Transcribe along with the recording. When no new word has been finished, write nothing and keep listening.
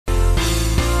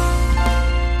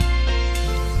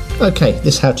Okay,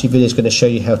 this how-to video is going to show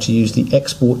you how to use the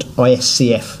Export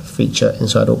ISCF feature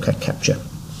inside OrCAD Capture.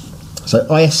 So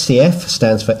ISCF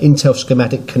stands for Intel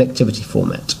Schematic Connectivity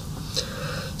Format.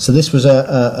 So this was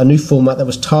a new format that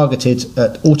was targeted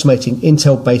at automating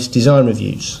Intel-based design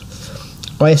reviews.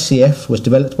 ISCF was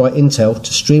developed by Intel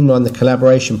to streamline the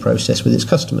collaboration process with its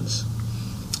customers.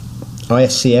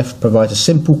 ISCF provides a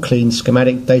simple, clean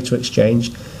schematic data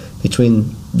exchange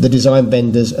between the design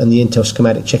vendors and the Intel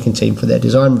Schematic checking team for their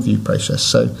design review process.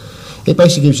 So it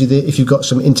basically gives you if you've got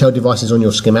some Intel devices on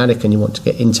your schematic and you want to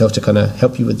get Intel to kind of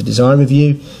help you with the design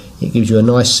review, it gives you a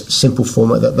nice simple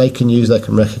format that they can use, they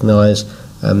can recognize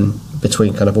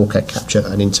between kind of OrCAD Capture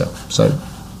and Intel. So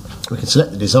we can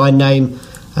select the design name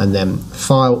and then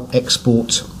File,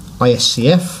 Export,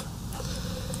 ISCF.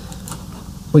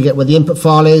 We get where the input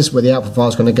file is, where the output file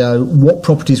is going to go, what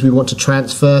properties we want to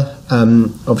transfer,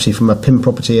 obviously from a pin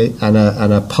property and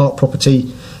a part property,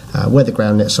 where the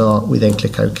ground nets are. We then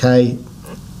click OK.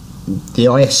 The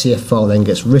ISCF file then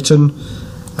gets written,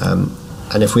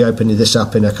 and if we open this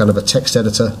up in a kind of a text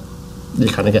editor, you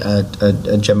kind of get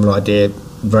a general idea,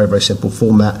 very, very simple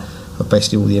format of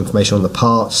basically all the information on the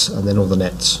parts and then all the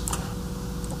nets.